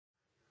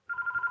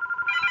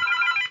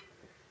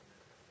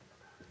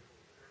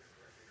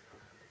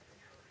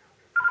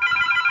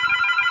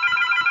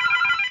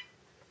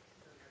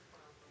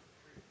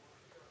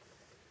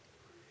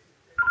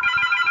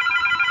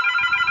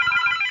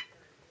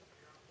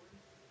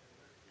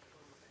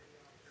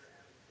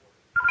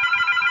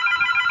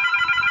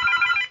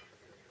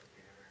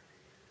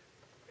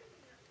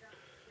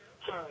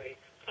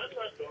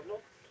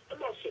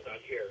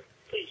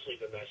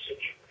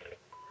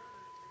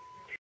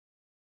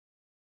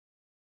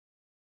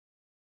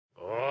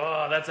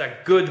Oh, that's a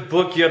good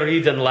book you're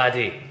reading,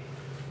 laddie.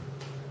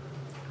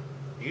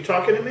 You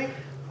talking to me?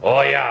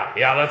 Oh yeah,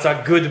 that's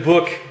a good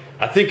book.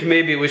 I think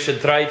maybe we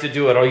should try to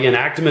do a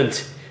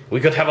reenactment. We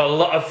could have a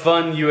lot of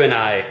fun, you and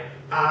I.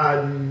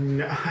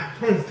 No, I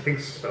don't think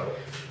so.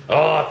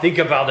 Oh, think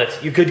about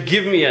it. You could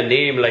give me a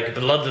name like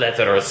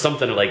Bloodletter or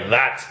something like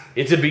that.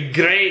 It'd be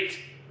great.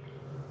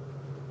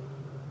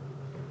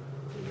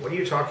 What are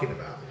you talking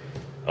about?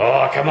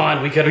 Oh, come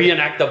on, we can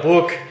reenact the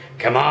book.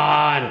 Come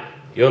on.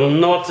 You're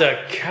not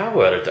a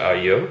coward, are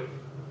you?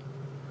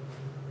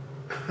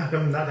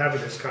 I'm not having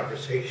this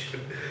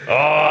conversation.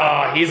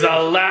 Oh, he's a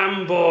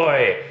lamb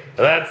boy.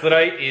 That's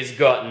right, he's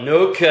got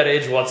no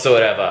courage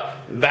whatsoever.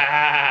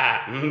 Bah,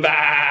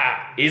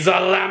 bah, he's a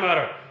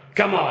lammer.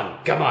 Come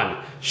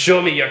on,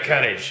 show me your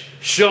courage.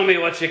 Show me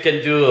what you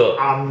can do.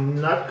 I'm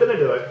not gonna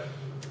do it.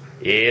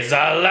 He's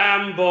a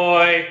lamb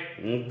boy,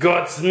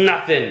 got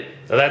nothing.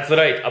 That's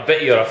right, I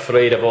bet you're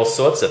afraid of all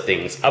sorts of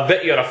things. I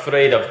bet you're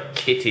afraid of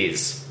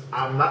kitties.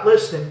 I'm not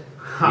listening.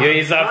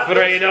 He's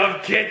afraid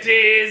of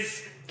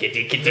kitties.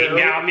 Kitty, No.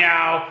 meow,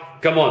 meow.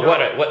 Come on, No. what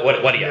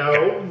are you?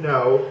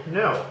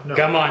 No.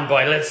 Come on,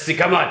 boy, let's see,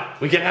 come on.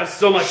 We can have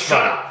so much Shut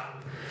fun. up.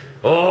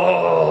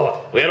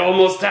 Oh, we're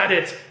almost had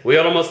it. We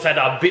almost had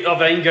a bit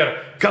of anger.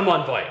 Come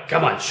on, boy,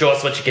 come on, show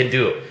us what you can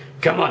do.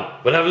 Come on,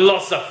 we'll have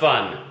lots of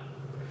fun.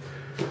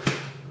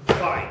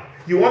 Fine.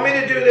 You want me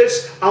to do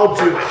this? I'll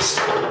do this.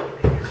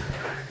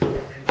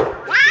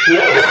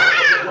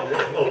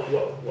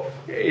 Whoa.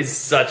 He's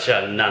such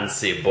a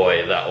Nancy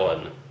boy, that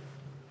one.